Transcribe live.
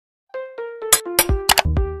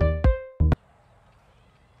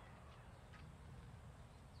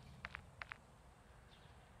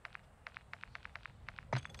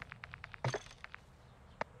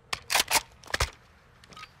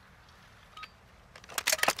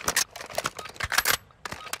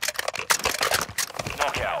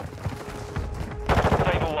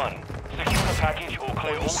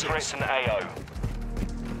all threats and AO.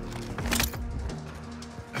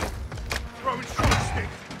 Throwing shot stick.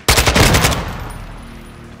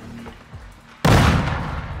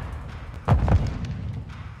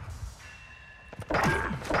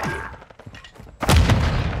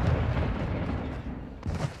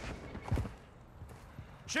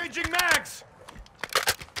 Changing mags!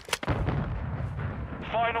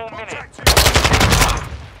 Final minute.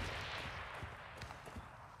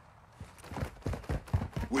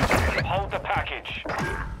 Hold the package.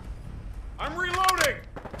 I'm reloading!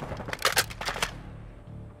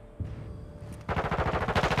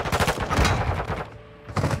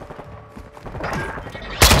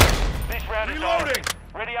 This round is on.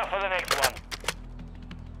 Ready up for the next one.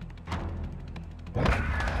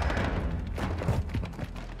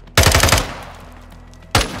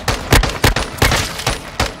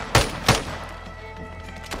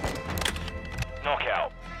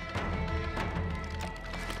 Knockout.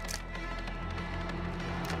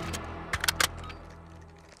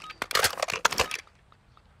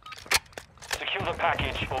 Secure the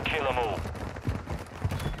package or kill them all.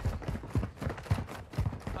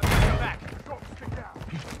 I've got your back. Drop stick out.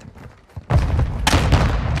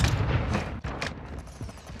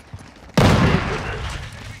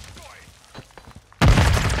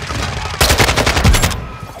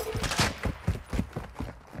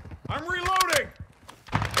 I'm reloading!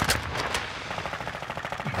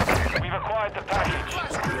 We've acquired the package.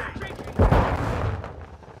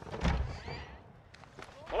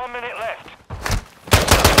 1 minute left.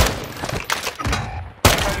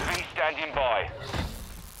 UAV standing by.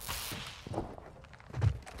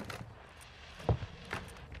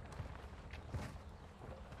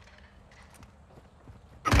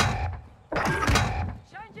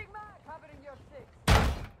 Changing mag, covering your six.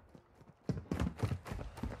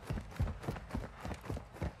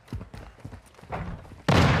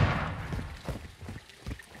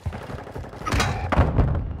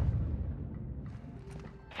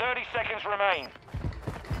 Seconds remain.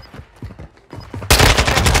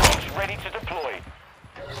 Ready to deploy.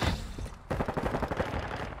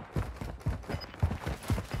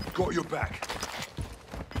 Got your back.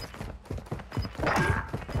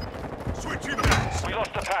 Switching mags. We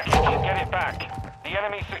lost the package. Get it back. The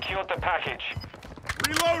enemy secured the package.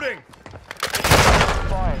 Reloading!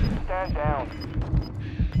 Fire. Stand down.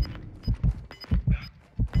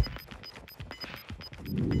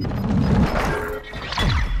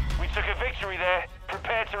 We took a victory there.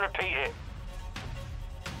 Prepare to repeat it.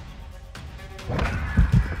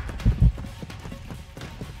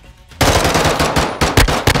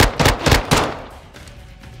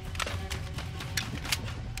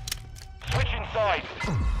 Switch inside.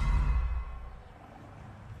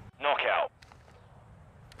 Knockout.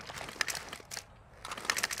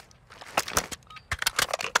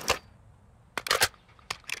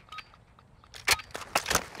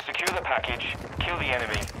 Secure the package, kill the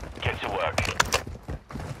enemy, get to work.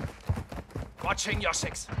 Watching your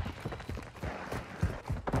six. We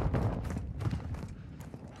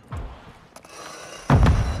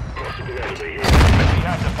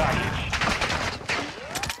have the package.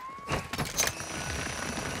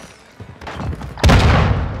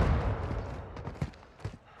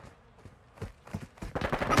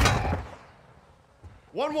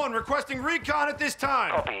 One requesting recon at this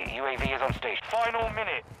time. Copy, UAV is on station. Final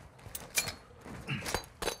minute.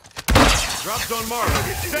 Drops on mark.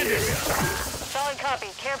 Send it. Solid copy.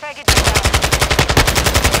 Care package inbound.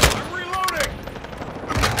 I'm reloading.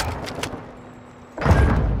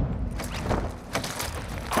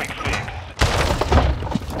 Quick fix.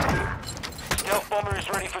 Stealth bomber is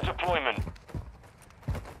ready for deployment.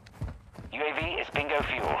 UAV is bingo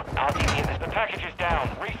fuel. RTB, the package is down.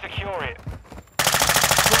 Resecure it.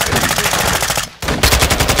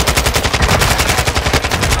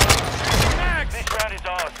 This round is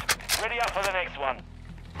ours. Ready up for the next one.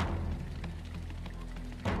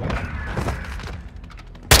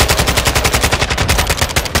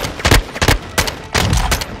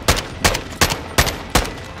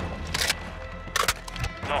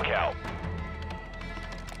 Knockout.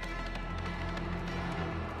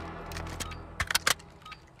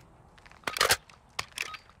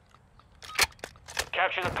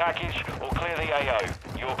 Capture the package or clear the AO.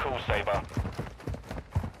 Your call, Saber.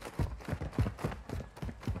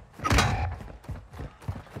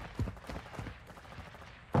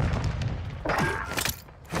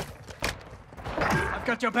 I've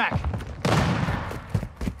got your back.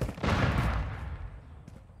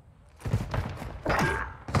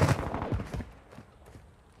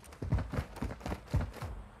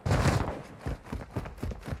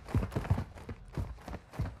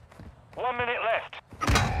 One minute left.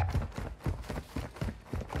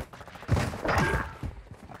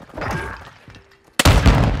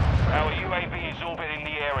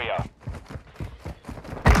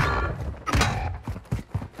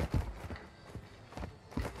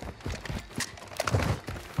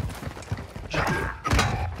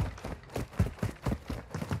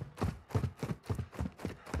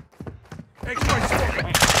 Make sure I smoke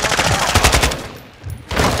it.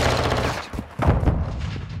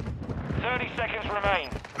 30 seconds remain.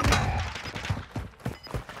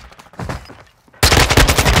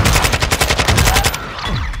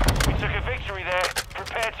 We took a victory there.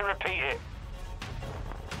 Prepare to repeat it.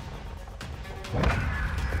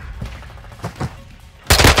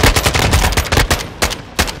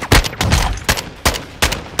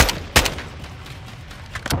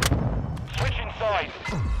 Switching sides.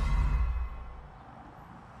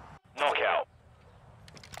 Knockout.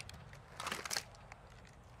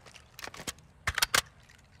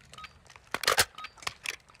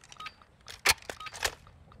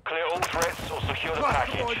 Clear all threats or secure the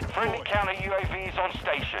package. Friendly counter UAV is on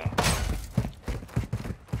station.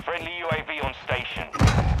 Friendly UAV on station.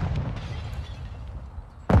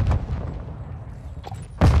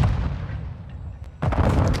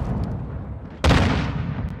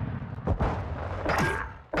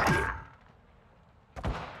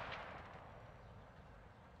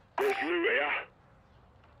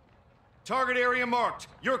 Target area marked.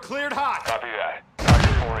 You're cleared hot. Copy that. Target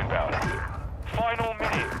 4 inbound. Final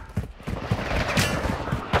minute.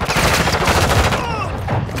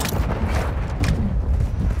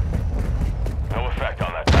 No effect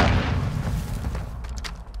on that.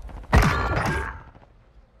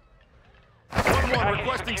 1-1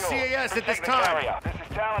 requesting CAS at this Protect the time. carrier. This is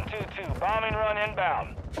Talon 2-2. Bombing run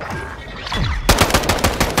inbound. Full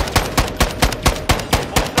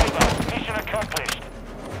saber. Mission accomplished.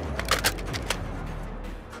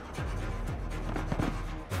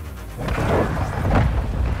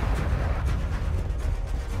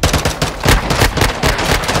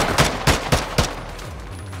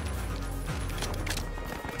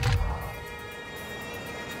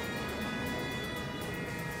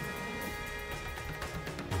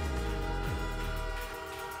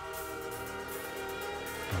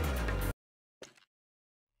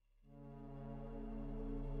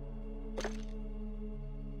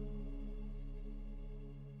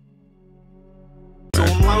 So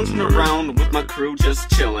I'm lounging around with my crew just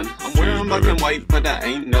chillin'. I'm wearing black and white, but I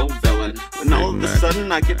ain't no villain. When all of a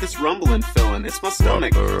sudden I get this rumbling feeling. It's my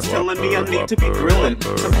stomach, it's telling me I need to be grillin'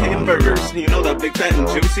 some hamburgers, you know that big fat and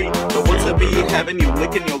juicy, the ones that be having you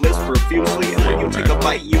licking your lips profusely. And when you take a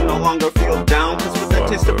bite you no longer feel down, cause with that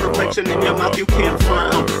taste of perfection in your mouth you can't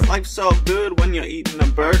frown. Life's so good when you're eating a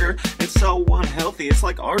burger, it's so unhealthy, it's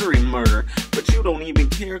like artery murder. But you don't even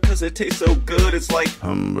care cause it tastes so good, it's like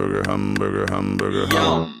hamburger, hamburger, hamburger,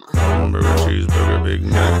 yum. Hamburger, cheeseburger, Big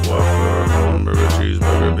Mac, Whopper. Hamburger,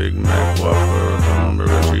 cheeseburger, Big Mac, Whopper.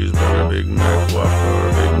 Hamburger, cheeseburger, Big Mac, Whopper.